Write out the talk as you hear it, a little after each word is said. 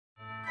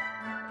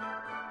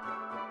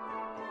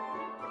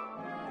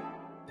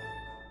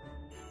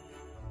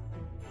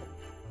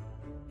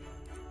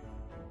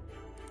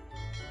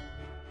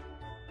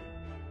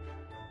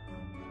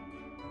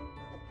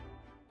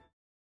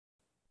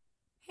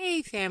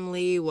Hey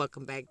family,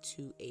 welcome back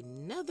to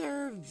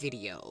another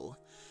video.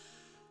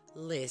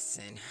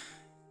 Listen,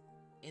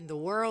 in the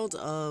world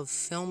of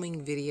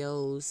filming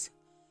videos,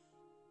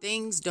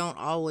 things don't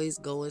always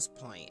go as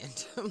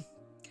planned.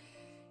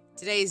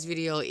 Today's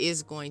video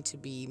is going to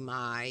be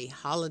my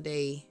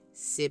holiday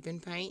sip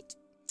and paint.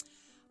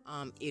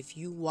 If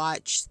you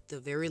watched the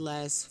very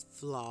last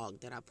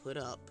vlog that I put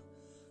up,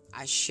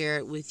 I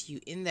shared with you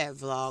in that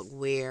vlog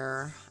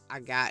where I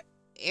got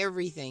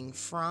everything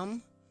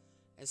from,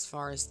 as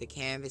far as the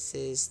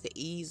canvases, the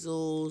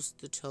easels,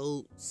 the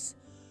totes,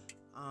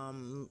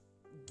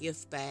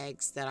 gift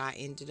bags that I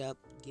ended up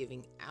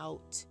giving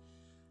out.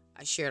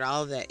 I shared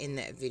all of that in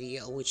that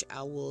video, which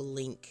I will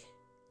link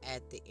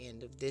at the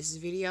end of this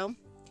video.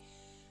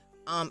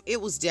 It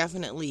was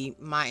definitely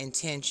my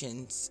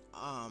intentions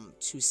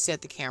to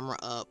set the camera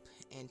up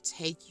and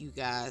take you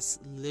guys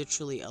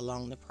literally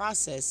along the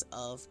process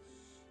of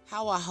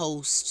how I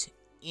host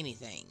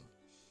anything.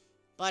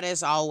 But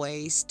as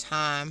always,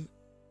 time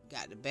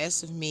got the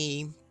best of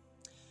me,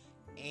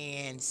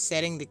 and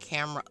setting the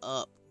camera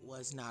up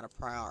was not a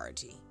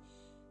priority.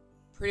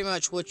 Pretty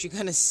much what you're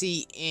gonna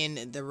see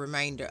in the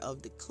remainder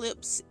of the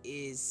clips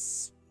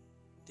is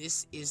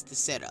this is the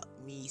setup,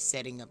 me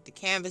setting up the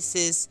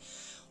canvases,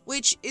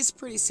 which is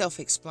pretty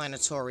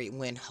self-explanatory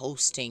when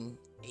hosting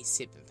a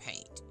sip and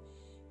paint.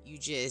 You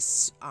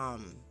just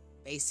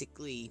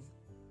basically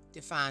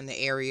define the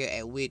area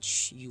at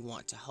which you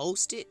want to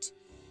host it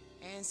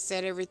and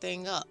set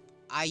everything up.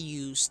 I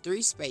use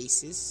 3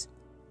 spaces: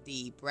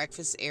 the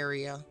breakfast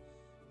area,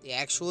 the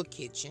actual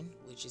kitchen,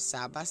 which is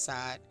side by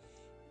side,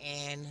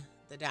 and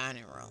the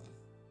dining room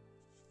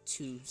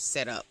to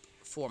set up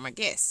for my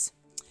guests.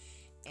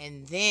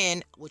 And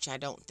then, which I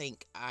don't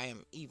think I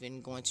am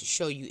even going to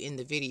show you in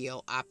the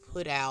video, I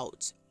put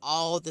out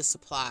all the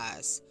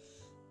supplies,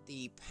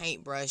 the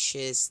paint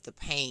brushes, the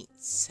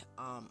paints,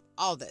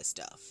 all that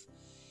stuff.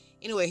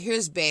 Anyway,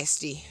 here's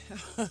Bestie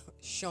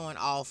showing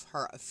off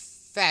her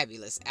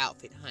fabulous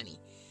outfit, honey,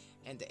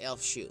 and the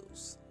elf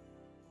shoes.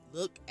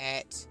 Look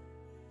at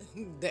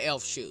the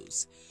elf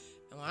shoes.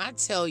 And when I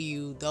tell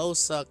you, those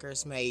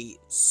suckers made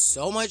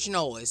so much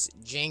noise,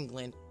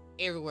 jingling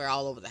everywhere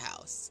all over the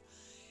house.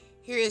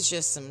 Here is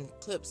just some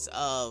clips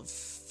of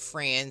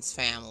friends,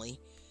 family,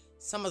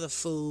 some of the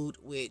food,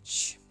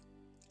 which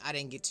I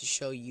didn't get to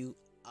show you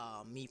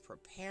me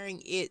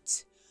preparing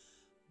it,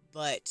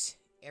 but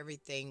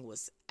everything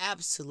was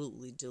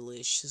absolutely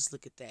delicious.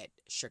 Look at that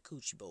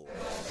charcuterie board.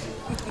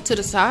 To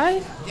the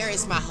side? There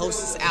is my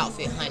hostess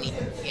outfit, honey.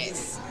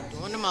 Yes,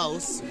 doing the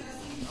most.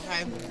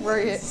 Okay. Where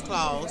is it? This is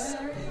Claus.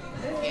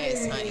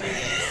 Yes, honey.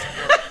 Yes.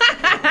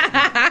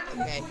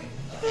 Okay.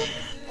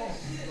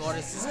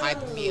 Daughters is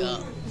hyping me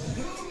up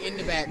in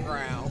the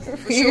background.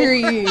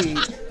 Period.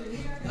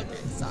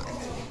 Okay, sorry.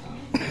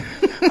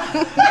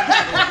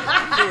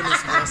 I'm doing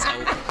this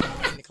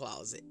voiceover in the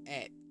closet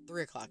at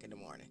 3 o'clock in the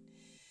morning.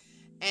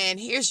 And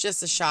here's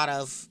just a shot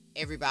of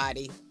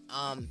everybody.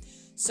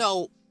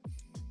 So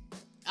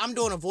I'm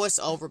doing a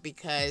voiceover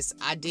because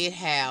I did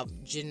have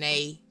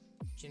Janae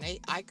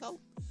Aiko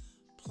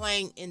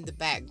playing in the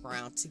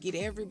background to get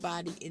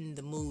everybody in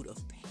the mood of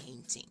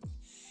painting.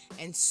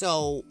 And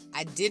so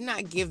I did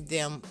not give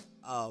them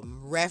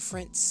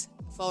reference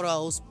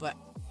photos, but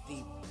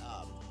the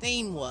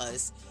theme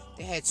was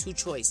they had 2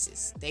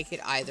 choices. They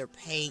could either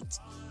paint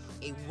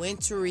a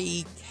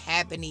wintry,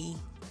 cabiny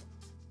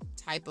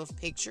type of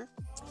picture,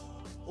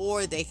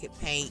 or they could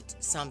paint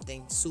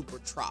something super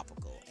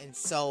tropical. And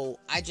so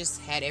I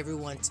just had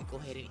everyone to go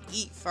ahead and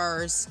eat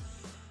first,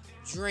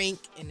 drink,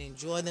 and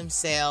enjoy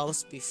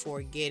themselves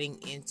before getting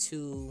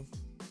into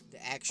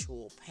the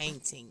actual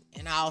painting.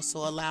 And I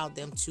also allowed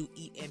them to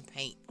eat and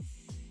paint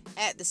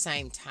at the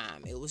same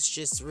time. It was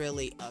just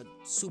really a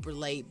super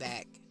laid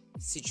back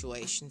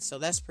situation. So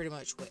that's pretty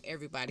much what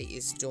everybody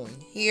is doing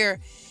here,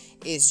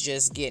 is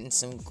just getting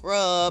some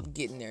grub,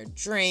 getting their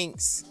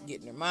drinks,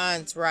 getting their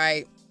minds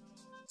right,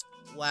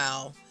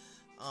 while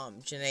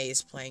Janae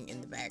is playing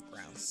in the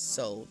background.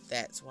 So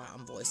that's why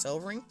I'm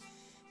voiceovering.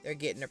 They're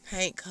getting their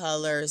paint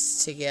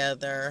colors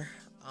together.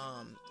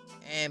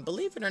 And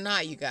believe it or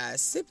not, you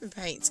guys, sipping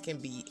paints can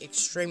be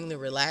extremely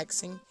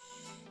relaxing.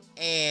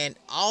 And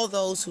all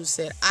those who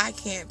said, I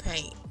can't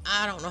paint,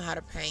 I don't know how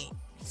to paint,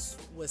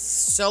 was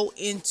so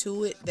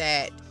into it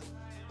that,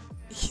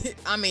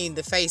 I mean,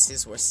 the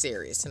faces were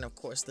serious. And of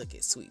course, look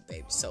at sweet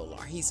baby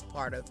Solar. He's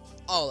part of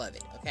all of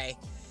it, okay?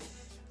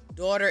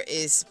 Daughter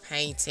is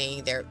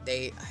painting.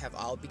 They have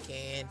all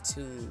began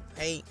to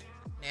paint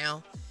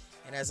now.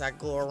 And as I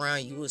go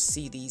around, you will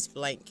see these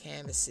blank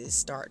canvases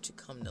start to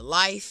come to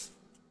life.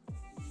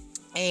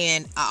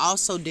 And I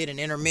also did an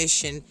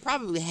intermission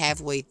probably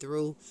halfway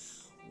through,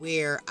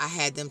 where I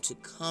had them to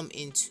come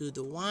into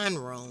the wine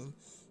room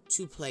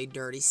to play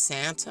Dirty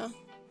Santa.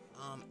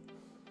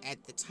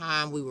 At the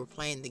time we were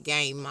playing the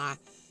game, my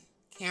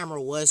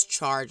camera was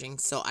charging,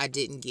 so I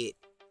didn't get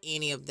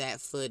any of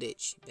that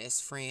footage.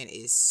 Best friend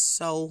is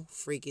so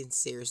freaking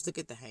serious. Look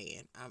at the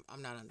hand.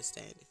 I'm not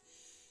understanding.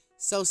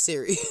 So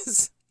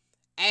serious.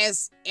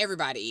 As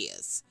everybody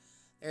is.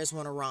 There's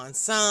one of Ron's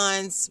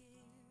sons.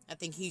 I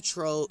think he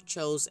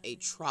chose a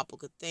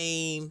tropical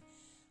theme.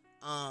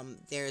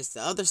 There's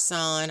the other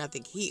son. I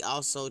think he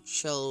also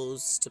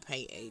chose to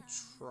paint a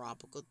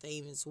tropical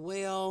theme as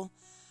well.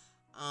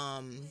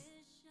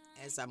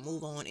 As I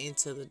move on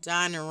into the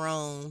dining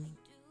room,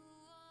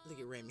 look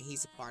at Remy.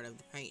 He's a part of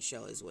the paint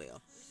show as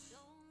well.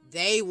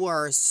 They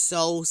were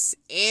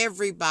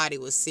everybody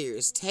was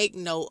serious. Take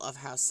note of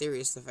how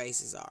serious the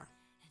faces are.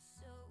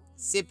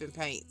 Sipping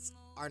paints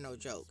are no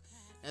joke.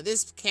 Now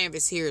this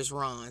canvas here is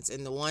Ron's,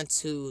 and the one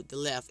to the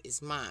left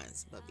is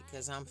mine's. But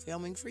because I'm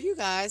filming for you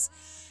guys,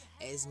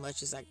 as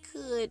much as I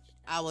could,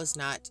 I was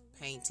not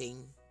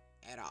painting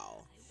at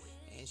all.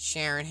 And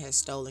Sharon has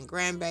stolen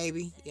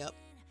grandbaby. Yep.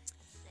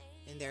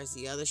 And there's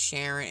the other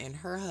Sharon and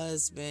her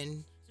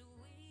husband.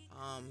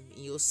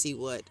 You'll see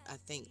what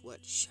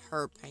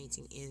her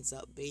painting ends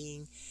up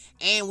being.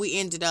 And we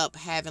ended up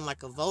having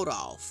like a vote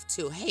off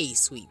too. Hey,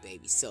 sweet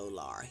baby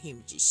Solar.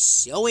 Him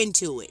just so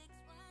into it.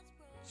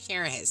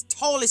 Sharon has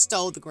totally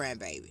stole the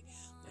grandbaby.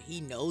 But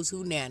he knows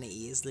who Nana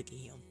is. Look at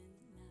him.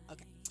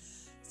 Okay.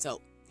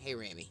 So, hey,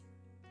 Remy.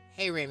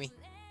 Hey, Remy.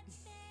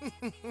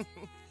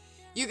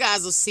 You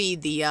guys will see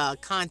the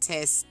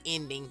contest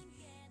ending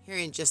here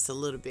in just a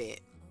little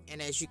bit.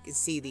 And as you can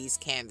see, these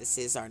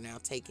canvases are now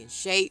taking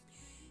shape.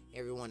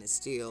 Everyone is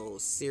still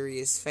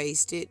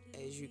serious-faced it,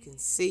 as you can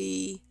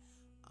see.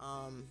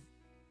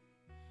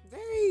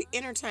 Very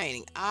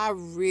entertaining. I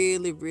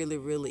really, really,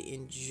 really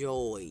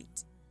enjoyed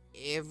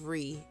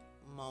every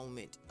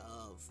moment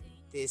of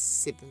this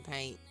sipping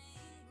paint.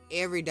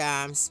 Every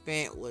dime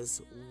spent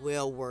was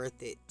well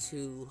worth it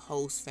to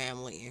host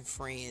family and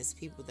friends,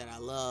 people that I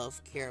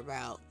love, care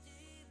about,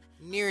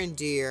 near and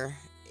dear.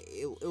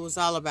 It was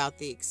all about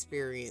the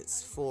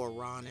experience for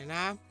Ron and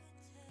I.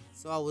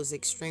 So I was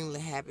extremely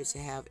happy to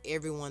have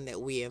everyone that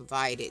we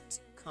invited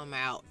come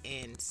out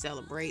and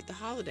celebrate the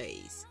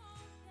holidays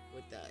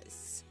with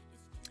us.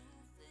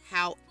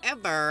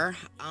 However,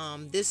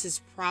 this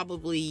is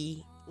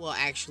probably, well,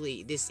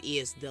 actually, this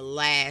is the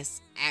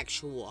last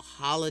actual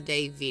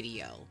holiday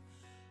video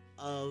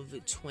of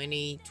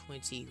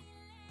 2021.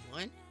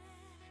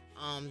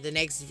 The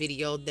next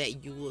video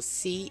that you will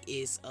see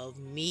is of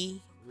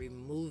me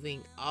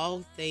removing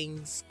all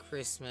things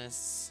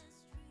Christmas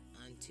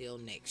until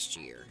next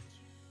year.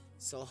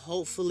 So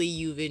hopefully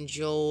you've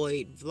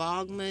enjoyed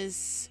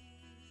Vlogmas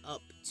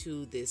up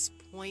to this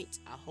point.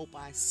 I hope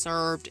I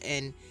served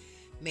and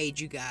made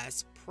you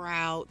guys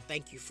proud.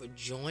 Thank you for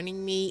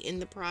joining me in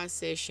the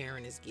process.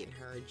 Sharon is getting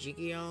her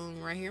jiggy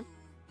on right here.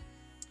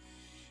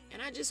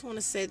 And I just want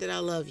to say that I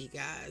love you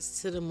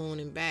guys to the moon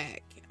and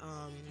back.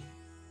 I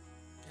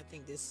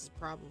think this is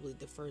probably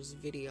the first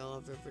video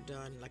I've ever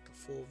done like a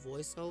full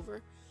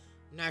voiceover.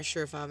 I'm not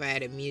sure if I've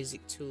added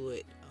music to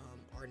it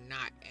or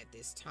not at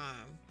this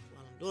time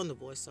while I'm doing the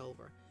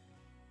voiceover.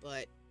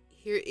 But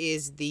here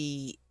is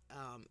the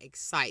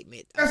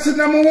excitement. That's the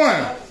number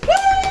one.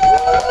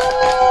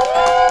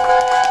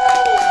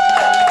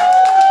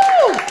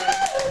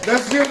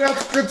 Let's give it up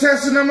to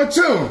contestant number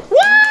 2.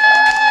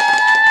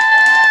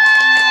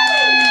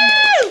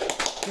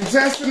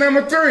 Contestant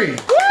number 3.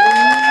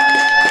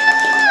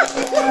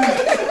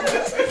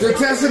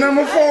 Contestant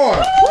number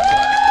 4.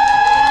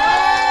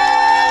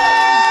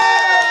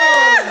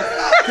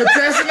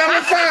 Contestant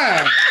number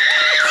 5.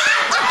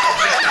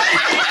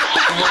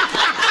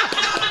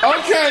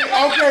 Okay.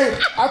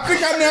 I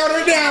think I nailed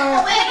it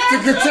down to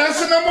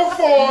contestant number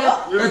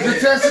 4 and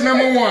contestant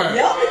number 1.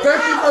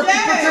 Thank you for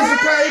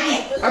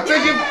participating.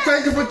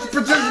 Thank you for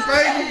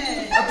participating.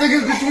 I think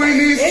it's between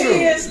these two.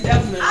 It is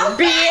definitely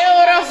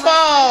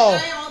Beautiful.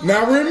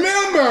 Now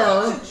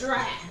remember,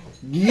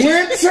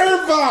 winter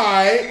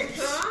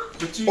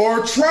vibes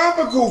or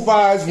tropical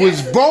vibes,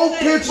 which both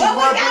pictures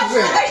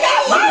represent.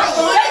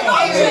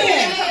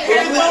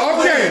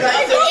 Okay,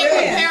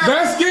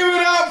 let's give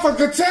it up for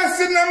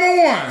contestant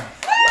number 1.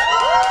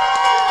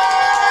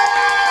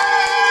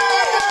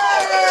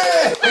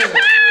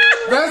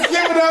 Let's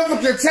give it up for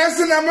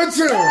contestant number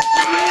 2.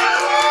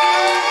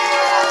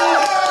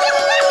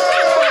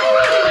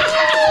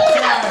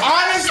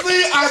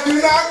 Honestly, I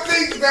do not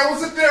think there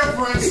was a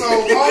difference, so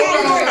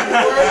hold on.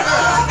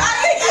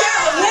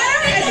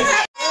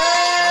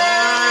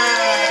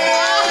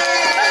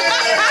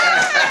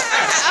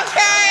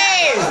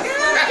 Okay.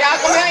 Y'all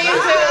come on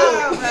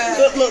YouTube.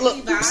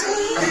 Look. That's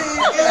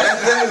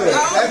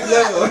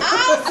level.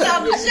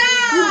 awesome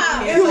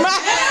job. You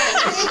mad?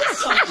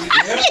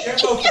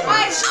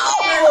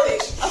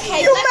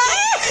 Okay, let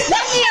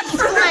me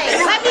explain.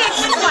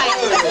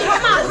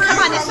 Come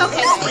on, it's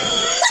okay.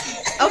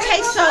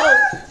 Okay, so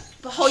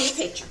hold your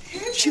picture.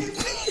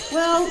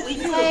 Well, we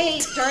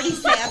played Dirty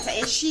Santa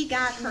and she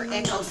got her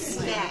echo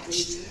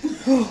snatched.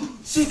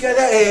 She got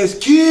that ass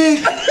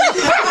kicked.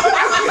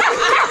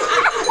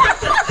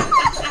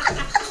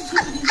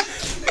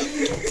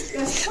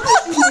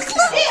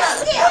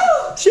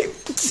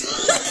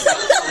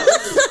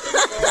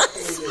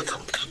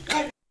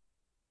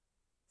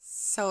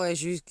 So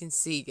as you can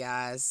see,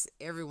 guys,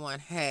 everyone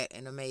had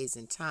an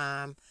amazing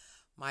time.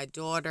 My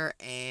daughter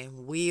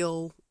and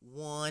Will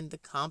won the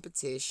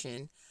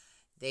competition.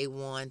 They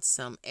won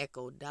some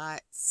Echo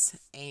Dots,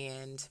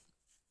 and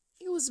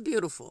it was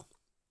beautiful.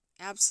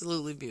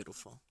 Absolutely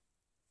beautiful.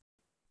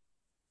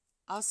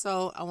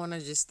 Also, I want to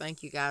just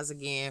thank you guys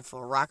again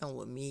for rocking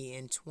with me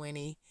in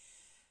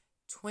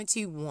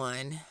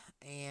 2021.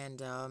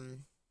 And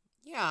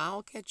yeah,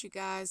 I'll catch you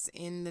guys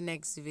in the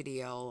next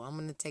video. I'm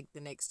going to take the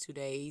next 2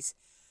 days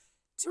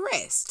to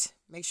rest.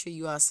 Make sure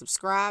you are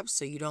subscribed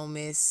so you don't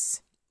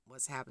miss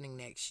what's happening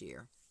next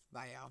year.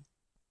 Bye, y'all.